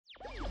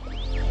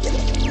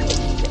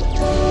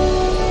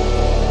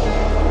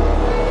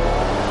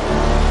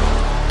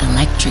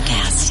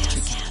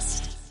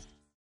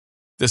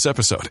This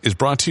episode is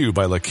brought to you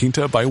by La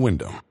Quinta by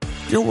Wyndham.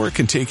 Your work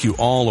can take you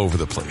all over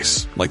the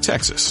place, like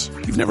Texas.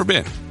 You've never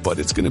been, but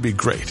it's going to be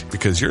great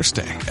because you're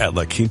staying at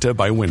La Quinta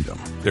by Wyndham.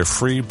 Their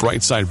free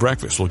Bright Side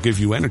breakfast will give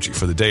you energy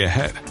for the day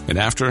ahead. And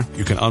after,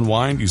 you can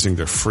unwind using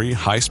their free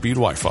high-speed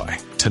Wi-Fi.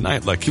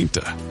 Tonight, La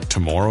Quinta.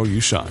 Tomorrow,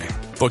 you shine.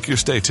 Book your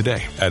stay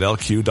today at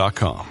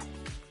LQ.com.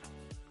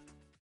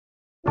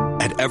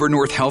 At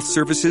Evernorth Health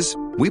Services,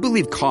 we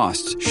believe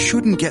costs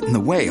shouldn't get in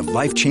the way of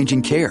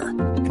life-changing care,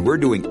 and we're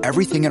doing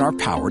everything in our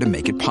power to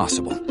make it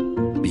possible.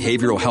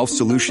 Behavioral health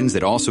solutions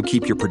that also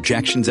keep your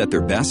projections at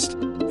their best?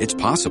 It's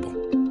possible.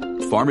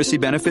 Pharmacy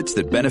benefits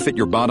that benefit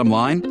your bottom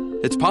line?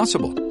 It's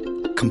possible.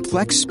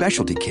 Complex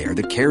specialty care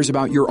that cares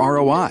about your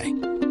ROI?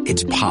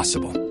 It's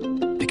possible.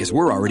 Because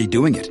we're already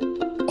doing it.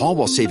 All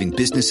while saving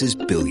businesses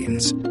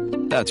billions.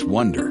 That's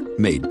Wonder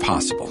made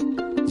possible.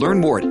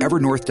 Learn more at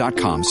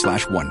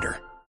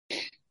evernorth.com/wonder.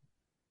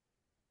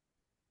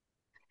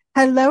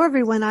 Hello,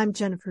 everyone. I'm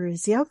Jennifer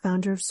Uzzio,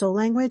 founder of Soul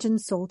Language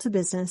and Soul to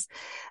Business,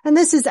 and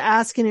this is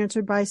Ask and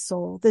Answered by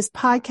Soul. This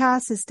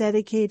podcast is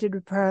dedicated to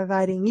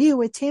providing you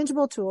with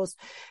tangible tools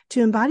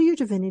to embody your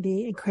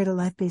divinity and create a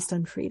life based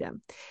on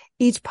freedom.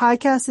 Each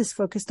podcast is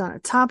focused on a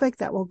topic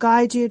that will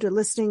guide you to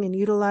listening and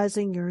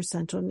utilizing your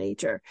essential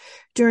nature.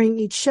 During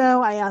each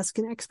show, I ask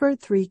an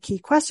expert 3 key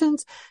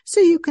questions so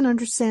you can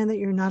understand that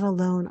you're not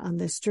alone on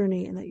this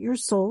journey and that your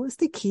soul is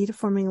the key to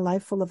forming a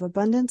life full of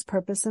abundance,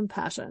 purpose, and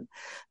passion.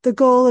 The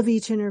goal of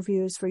each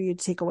interview is for you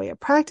to take away a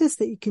practice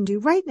that you can do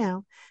right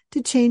now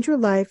to change your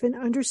life and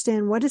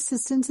understand what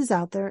assistance is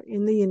out there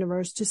in the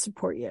universe to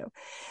support you.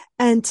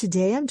 And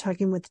today I'm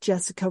talking with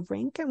Jessica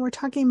Rink, and we're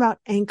talking about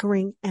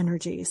anchoring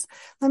energies.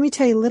 Let me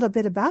tell you a little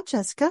bit about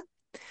Jessica.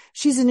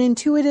 She's an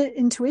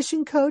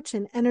intuition coach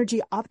and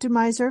energy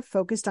optimizer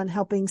focused on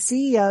helping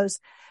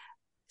CEOs,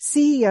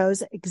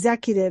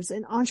 executives,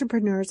 and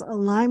entrepreneurs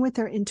align with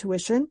their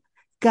intuition,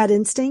 gut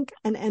instinct,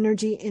 and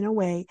energy in a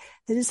way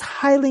that is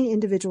highly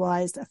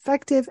individualized,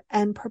 effective,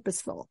 and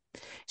purposeful.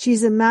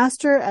 She's a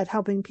master at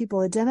helping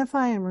people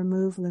identify and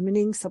remove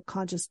limiting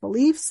subconscious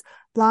beliefs,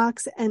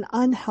 blocks, and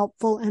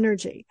unhelpful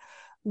energy.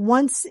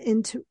 Once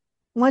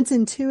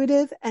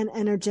intuitive and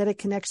energetic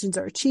connections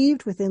are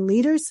achieved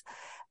leaders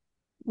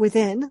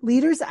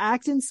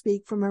act and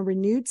speak from a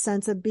renewed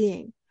sense of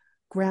being,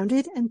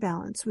 grounded and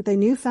balanced, with a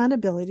newfound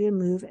ability to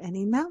move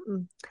any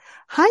mountain.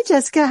 Hi,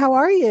 Jessica. How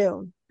are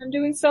you? I'm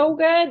doing so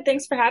good.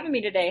 Thanks for having me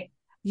today.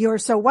 You're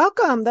so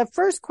welcome. The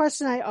first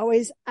question I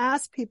always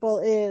ask people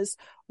is,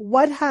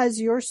 what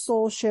has your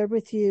soul shared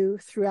with you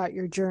throughout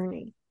your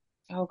journey?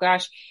 Oh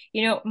gosh.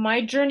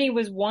 My journey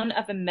was one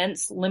of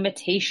immense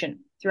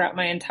limitation throughout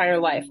my entire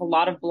life. A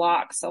lot of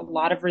blocks, a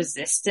lot of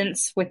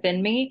resistance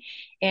within me.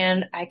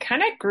 And I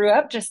kind of grew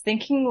up just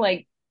thinking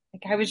like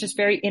I was just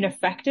very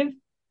ineffective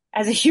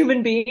as a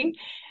human being.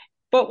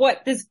 But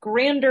what this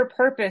grander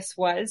purpose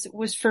was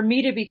for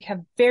me to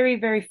become very,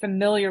 very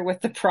familiar with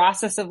the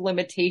process of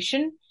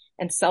limitation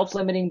and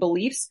self-limiting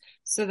beliefs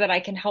so that I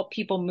can help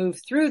people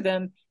move through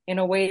them in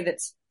a way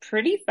that's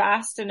pretty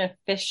fast and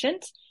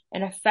efficient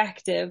and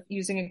effective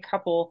using a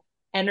couple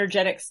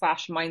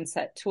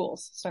energetic/mindset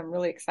tools. So I'm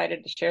really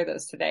excited to share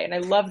those today. And I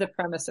love the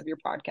premise of your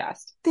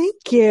podcast.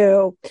 Thank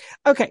you.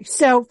 Okay.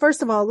 So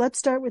first of all, let's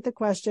start with the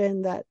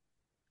question that,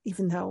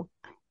 even though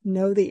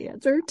know the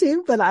answer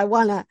to, but I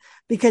wanna,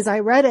 because I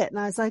read it and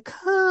I was like,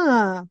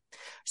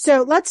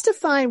 So let's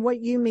define what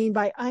you mean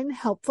by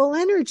unhelpful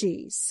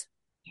energies.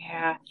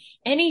 Yeah.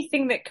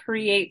 Anything that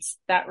creates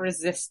that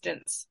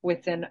resistance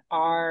within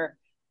our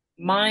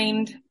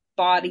mind,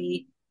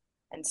 body,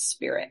 and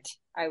spirit,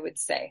 I would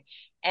say.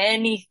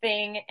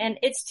 Anything. And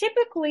it's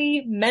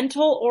typically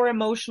mental or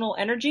emotional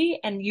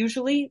energy. And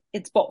usually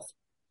it's both.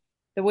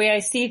 The way I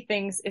see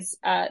things is,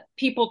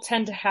 people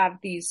tend to have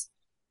these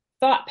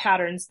thought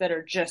patterns that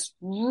are just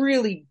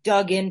really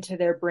dug into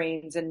their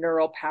brains and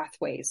neural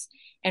pathways.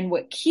 And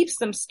what keeps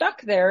them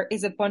stuck there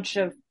is a bunch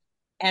of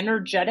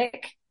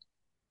energetic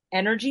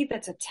energy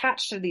that's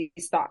attached to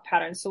these thought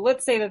patterns. So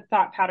let's say the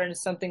thought pattern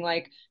is something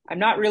like, I'm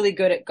not really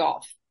good at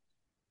golf.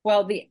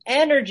 Well, the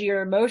energy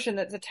or emotion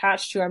that's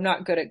attached to I'm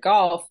not good at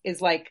golf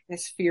is like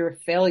this fear of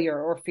failure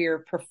or fear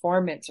of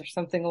performance or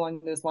something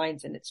along those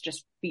lines. And it's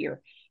just fear.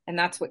 And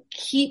that's what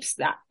keeps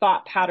that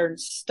thought pattern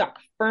stuck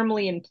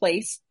firmly in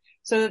place,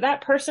 so that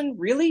person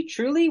really,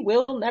 truly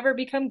will never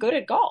become good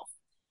at golf.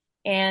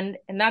 And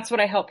that's what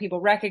I help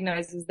people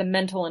recognize is the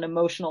mental and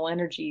emotional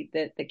energy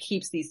that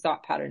keeps these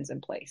thought patterns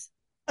in place.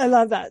 I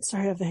love that.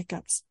 Sorry, I have the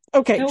hiccups.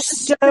 Okay.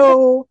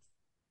 All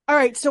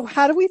right. So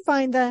how do we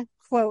find the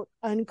quote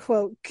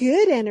unquote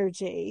good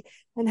energy,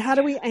 and how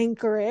do we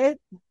anchor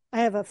it? I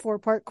have a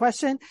 4-part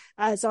question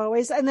as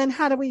always. And then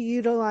how do we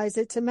utilize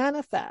it to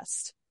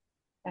manifest?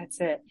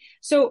 That's it.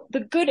 So the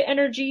good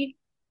energy,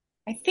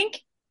 I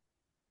think,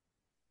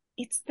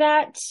 it's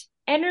that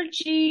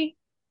energy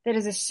that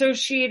is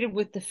associated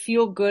with the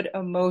feel-good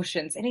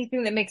emotions,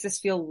 anything that makes us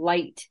feel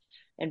light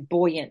and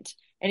buoyant,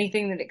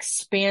 anything that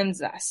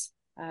expands us,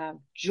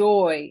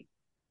 joy,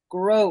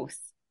 growth,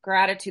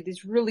 gratitude.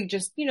 These really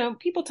just,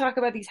 people talk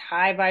about these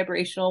high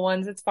vibrational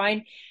ones. It's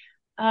fine.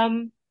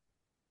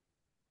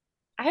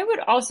 I would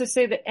also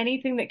say that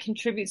anything that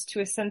contributes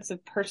to a sense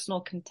of personal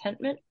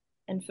contentment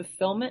and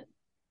fulfillment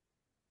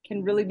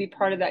can really be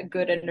part of that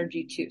good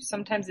energy too.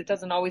 Sometimes it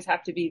doesn't always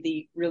have to be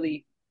the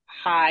really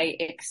high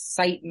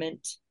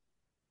excitement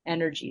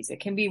energies. It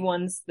can be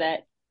ones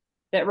that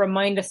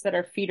remind us that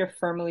our feet are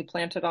firmly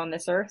planted on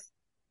this earth.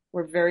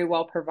 We're very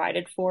well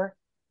provided for,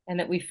 and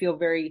that we feel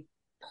very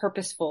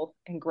purposeful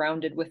and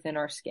grounded within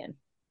our skin.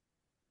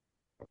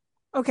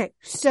 Okay.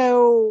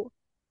 So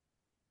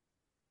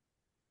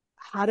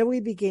how do we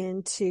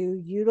begin to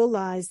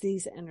utilize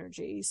these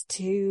energies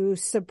to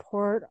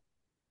support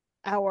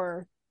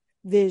our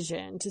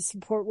vision, to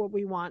support what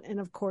we want, and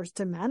of course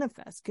to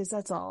manifest, because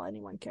that's all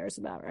anyone cares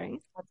about, right?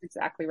 That's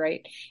exactly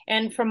right.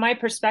 And from my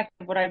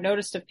perspective, what I've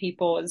noticed of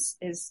people is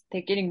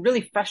they're getting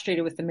really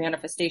frustrated with the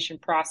manifestation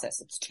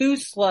process. It's too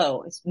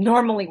slow. It's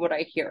normally what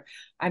I hear.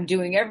 I'm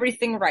doing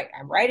everything right.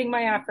 I'm writing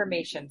my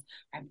affirmations.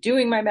 I'm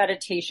doing my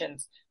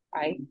meditations.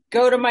 I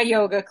go to my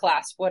yoga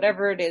class,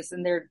 whatever it is.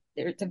 And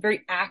it's a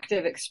very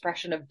active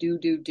expression of do.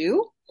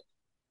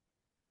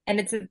 And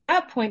it's at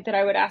that point that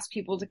I would ask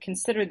people to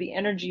consider the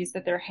energies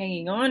that they're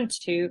hanging on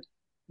to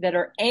that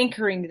are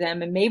anchoring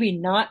them, and maybe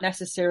not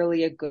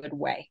necessarily a good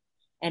way.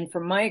 And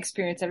from my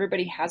experience,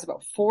 everybody has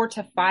about 4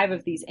 to 5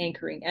 of these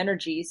anchoring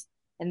energies,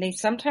 and they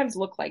sometimes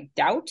look like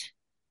doubt,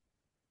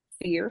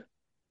 fear,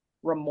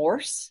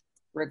 remorse,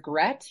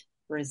 regret,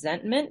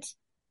 resentment,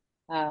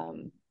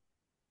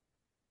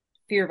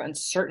 fear of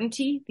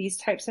uncertainty, these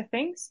types of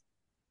things.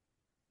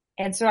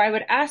 And so I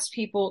would ask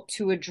people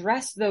to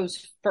address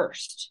those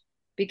first,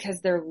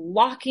 because they're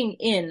locking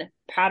in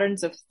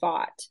patterns of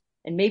thought,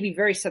 and maybe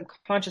very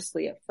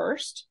subconsciously at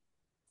first,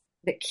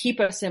 that keep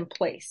us in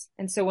place.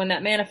 And so when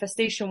that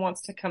manifestation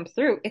wants to come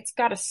through, it's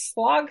got to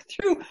slog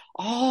through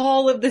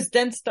all of this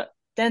dense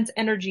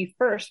energy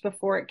first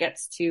before it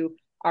gets to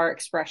our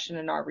expression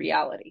and our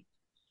reality.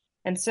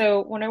 And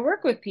so when I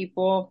work with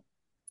people,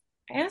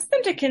 I ask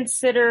them to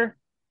consider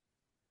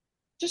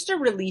just a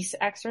release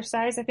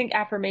exercise. I think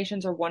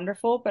affirmations are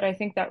wonderful, but I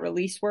think that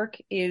release work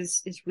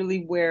is really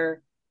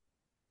where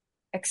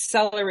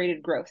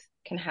accelerated growth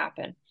can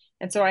happen.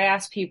 And so I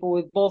ask people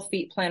with both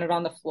feet planted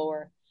on the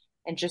floor,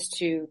 and just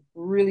to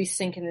really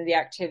sink into the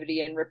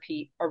activity and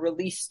repeat a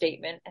release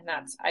statement. And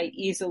that's, I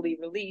easily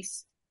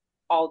release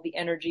all the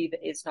energy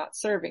that is not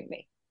serving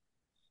me.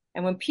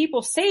 And when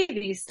people say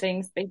these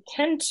things, they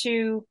tend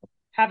to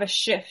have a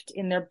shift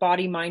in their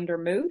body, mind, or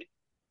mood.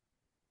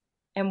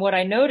 And what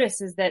I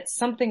notice is that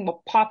something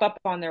will pop up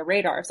on their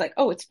radar. It's like,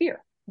 oh, it's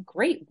fear.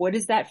 Great. What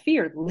is that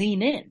fear?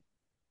 Lean in.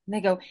 And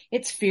they go,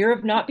 it's fear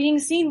of not being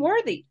seen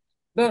worthy.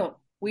 Boom.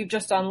 We've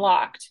just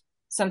unlocked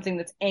something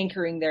that's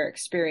anchoring their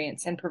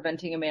experience and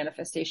preventing a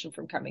manifestation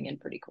from coming in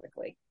pretty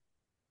quickly.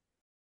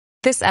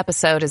 This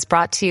episode is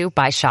brought to you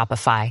by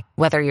Shopify.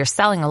 Whether you're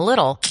selling a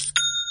little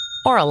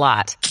or a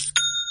lot,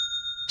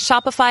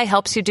 Shopify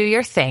helps you do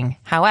your thing,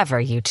 however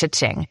you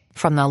cha-ching.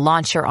 From the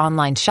launch your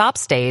online shop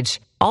stage,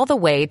 all the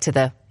way to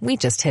the we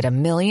just hit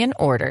 1 million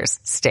orders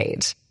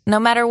stage. No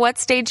matter what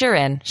stage you're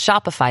in,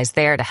 Shopify's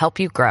there to help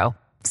you grow.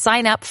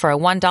 Sign up for a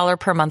 $1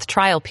 per month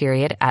trial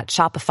period at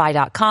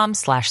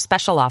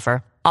shopify.com/special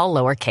offer, all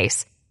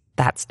lowercase.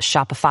 That's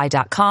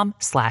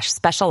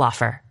shopify.com/special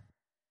offer.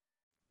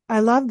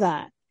 I love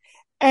that.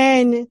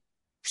 And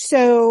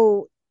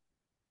so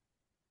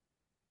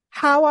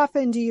how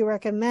often do you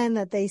recommend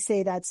that they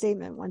say that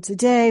statement? Once a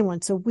day,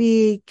 once a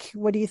week?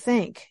 What do you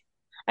think?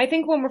 I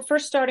think when we're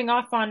first starting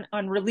off on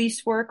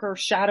release work, or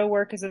shadow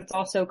work, as it's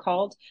also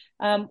called,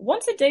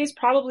 once a day is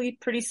probably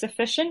pretty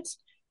sufficient.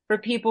 For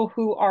people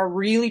who are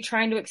really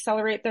trying to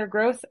accelerate their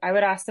growth, I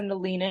would ask them to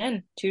lean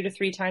in 2 to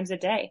 3 times a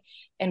day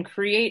and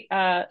create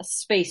a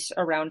space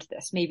around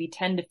this, maybe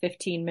 10 to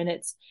 15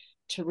 minutes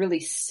to really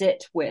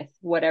sit with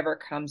whatever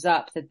comes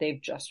up that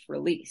they've just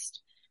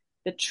released.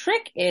 The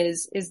trick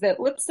is that,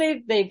 let's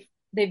say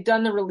they've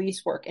done the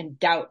release work and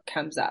doubt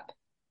comes up.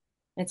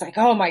 And it's like,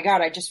 oh my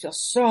God, I just feel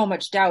so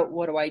much doubt.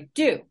 What do I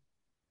do?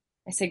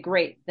 I say,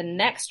 great. The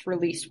next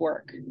release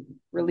work,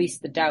 release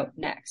the doubt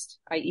next.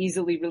 I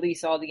easily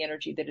release all the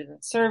energy that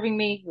isn't serving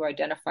me. You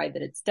identify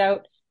that it's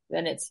doubt.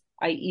 Then it's,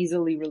 I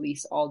easily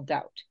release all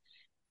doubt.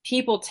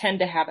 People tend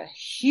to have a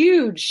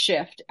huge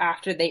shift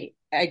after they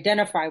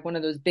identify one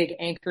of those big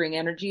anchoring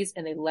energies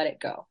and they let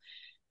it go.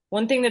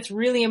 One thing that's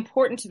really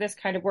important to this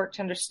kind of work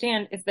to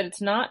understand is that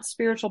it's not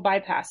spiritual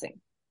bypassing,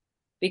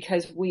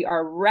 because we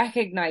are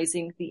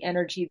recognizing the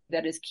energy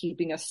that is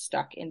keeping us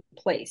stuck in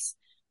place.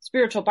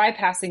 Spiritual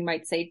bypassing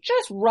might say,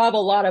 just rub a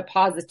lot of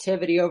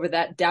positivity over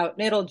that doubt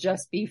and it'll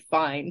just be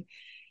fine.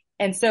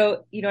 And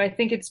so, I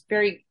think it's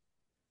very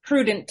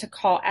prudent to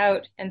call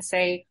out and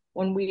say,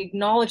 when we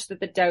acknowledge that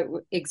the doubt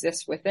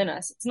exists within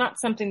us, it's not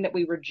something that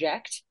we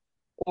reject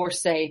or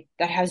say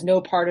that has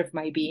no part of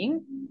my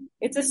being.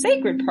 It's a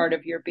sacred part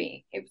of your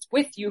being. It's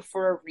with you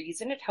for a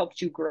reason. It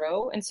helps you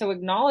grow. And so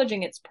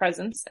acknowledging its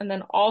presence, and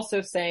then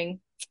also saying,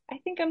 I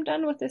think I'm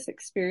done with this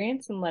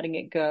experience, and letting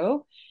it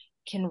go,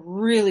 can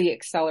really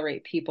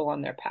accelerate people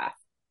on their path.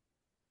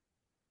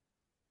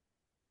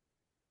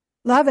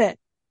 Love it.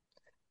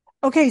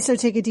 Okay, so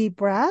take a deep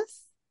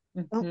breath.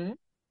 Mm-hmm.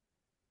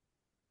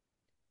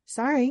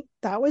 Sorry.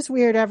 That was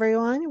weird,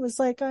 everyone. It was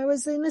like I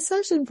was in a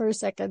session for a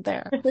second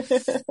there.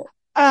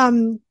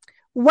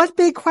 What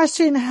big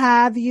question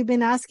have you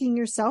been asking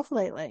yourself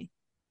lately?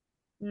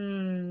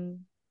 There's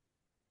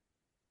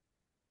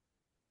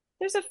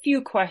a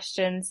few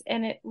questions,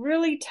 and it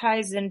really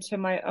ties into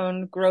my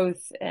own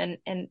growth and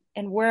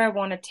where I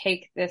want to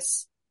take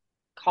this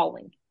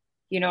calling.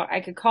 You know, I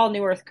could call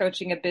New Earth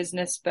Coaching a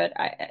business, but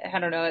I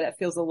don't know, that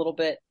feels a little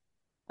bit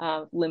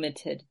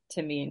limited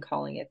to me in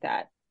calling it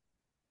that.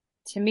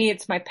 To me,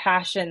 it's my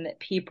passion that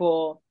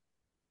people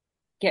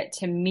get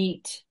to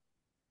meet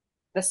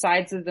the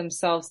sides of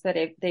themselves that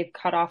they've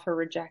cut off or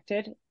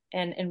rejected,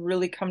 and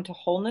really come to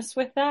wholeness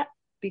with that,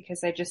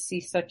 because I just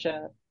see such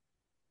a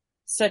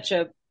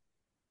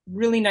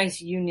really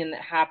nice union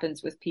that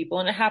happens with people,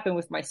 and it happened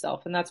with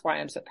myself, and that's why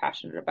I'm so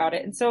passionate about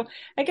it. And so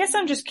I guess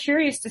I'm just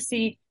curious to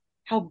see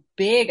how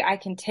big I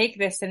can take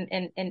this,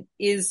 and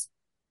is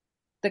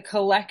the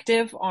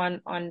collective on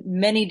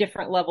many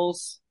different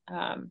levels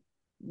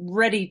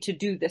ready to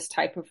do this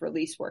type of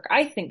release work.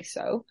 I think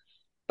so,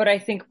 but I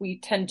think we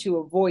tend to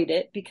avoid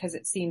it because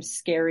it seems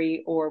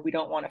scary, or we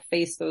don't want to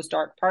face those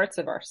dark parts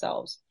of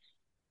ourselves.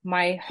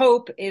 My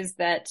hope is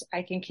that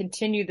I can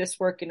continue this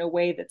work in a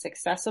way that's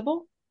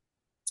accessible,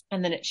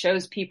 and then it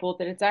shows people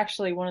that it's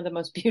actually one of the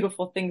most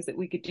beautiful things that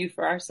we could do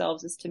for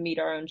ourselves is to meet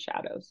our own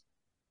shadows.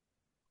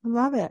 I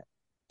love it.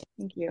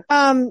 Thank you.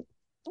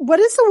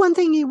 What is the one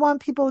thing you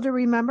want people to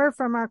remember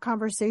from our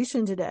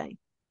conversation today?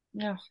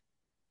 No.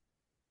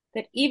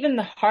 That even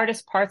the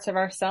hardest parts of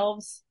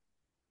ourselves,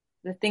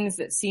 the things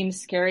that seem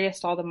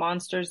scariest, all the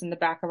monsters in the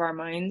back of our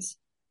minds,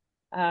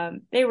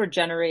 they were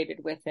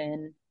generated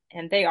within,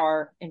 and they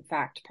are, in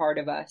fact, part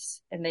of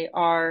us. And they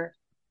are,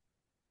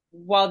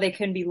 while they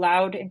can be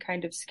loud and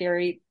kind of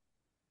scary,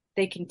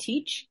 they can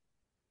teach.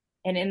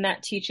 And in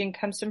that teaching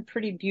comes some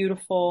pretty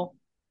beautiful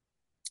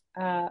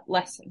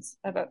lessons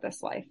about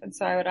this life. And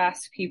so I would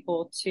ask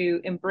people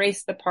to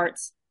embrace the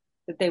parts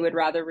that they would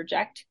rather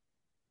reject,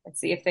 and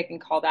see if they can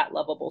call that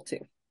lovable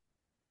too.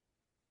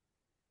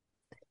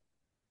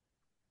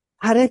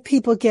 How do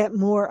people get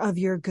more of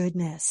your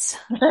goodness?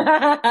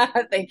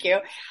 Thank you.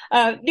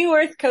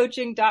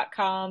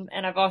 newearthcoaching.com.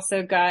 And I've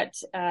also got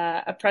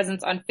a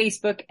presence on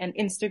Facebook and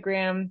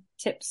Instagram.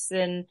 Tips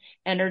and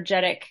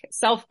energetic,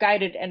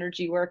 self-guided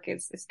energy work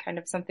is kind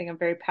of something I'm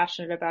very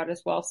passionate about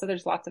as well. So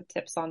there's lots of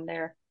tips on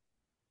there.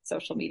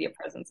 Social media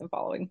presence and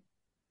following.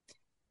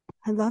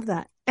 I love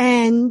that.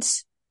 And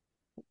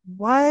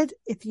what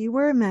if you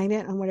were a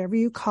magnet on whatever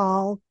you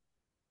call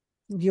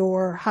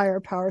your higher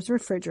powers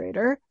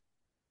refrigerator?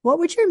 What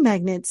would your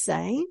magnet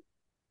say?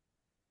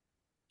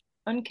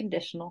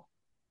 Unconditional.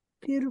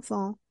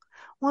 Beautiful.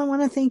 Well, I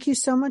want to thank you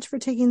so much for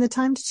taking the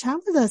time to chat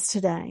with us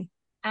today.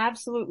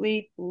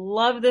 Absolutely.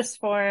 Love this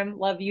forum.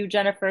 Love you,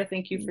 Jennifer.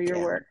 Thank you for your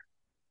work.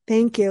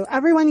 Thank you.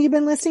 Everyone, you've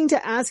been listening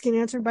to Ask and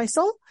Answered by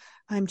Soul.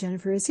 I'm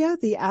Jennifer Isio.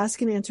 The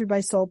Ask and Answered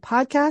by Soul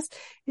podcast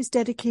is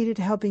dedicated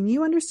to helping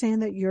you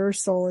understand that your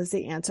soul is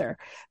the answer.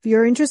 If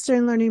you're interested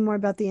in learning more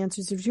about the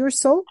answers of your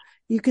soul,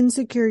 you can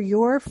secure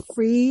your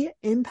free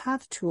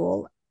empath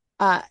tool.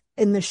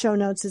 In the show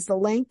notes is the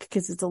link,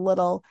 because it's a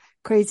little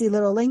crazy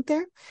little link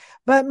there.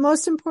 But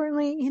most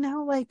importantly,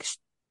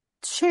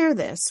 share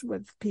this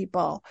with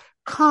people,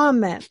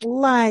 comment,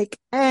 like,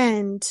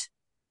 and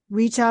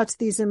reach out to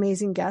these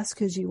amazing guests,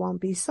 because you won't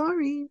be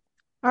sorry.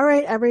 All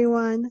right,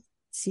 everyone.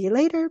 See you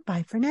later.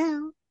 Bye for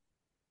now.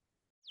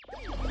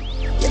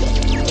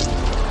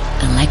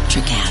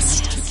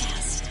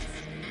 Electricast.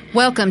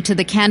 Welcome to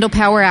the Candle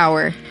Power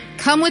Hour.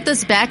 Come with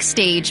us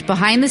backstage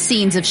behind the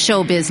scenes of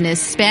show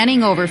business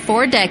spanning over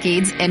 4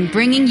 decades and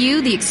bringing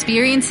you the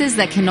experiences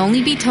that can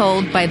only be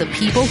told by the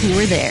people who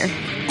were there.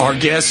 Our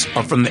guests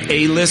are from the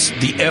A-list,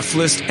 the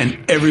F-list, and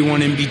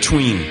everyone in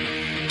between.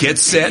 Get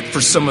set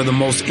for some of the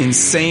most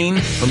insane,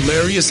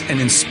 hilarious,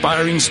 and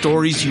inspiring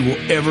stories you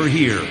will ever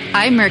hear.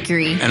 I'm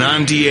Mercury. And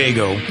I'm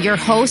Diego. Your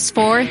hosts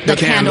for the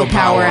Candle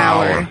Power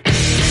Hour.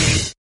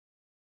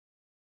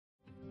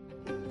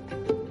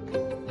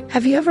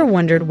 Have you ever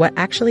wondered what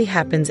actually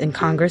happens in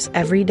Congress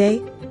every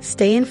day?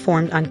 Stay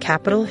informed on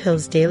Capitol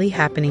Hill's daily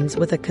happenings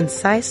with a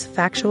concise,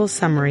 factual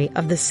summary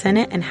of the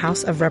Senate and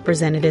House of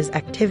Representatives'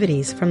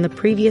 activities from the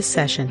previous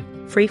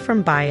session, free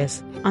from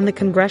bias, on the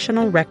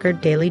Congressional Record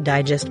Daily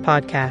Digest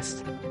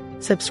podcast.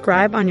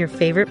 Subscribe on your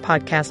favorite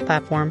podcast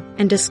platform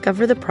and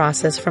discover the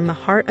process from the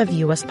heart of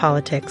U.S.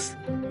 politics.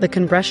 The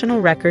Congressional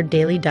Record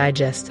Daily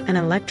Digest, an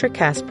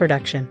Electricast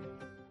production.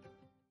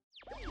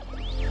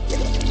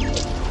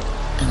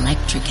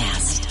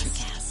 Electricast.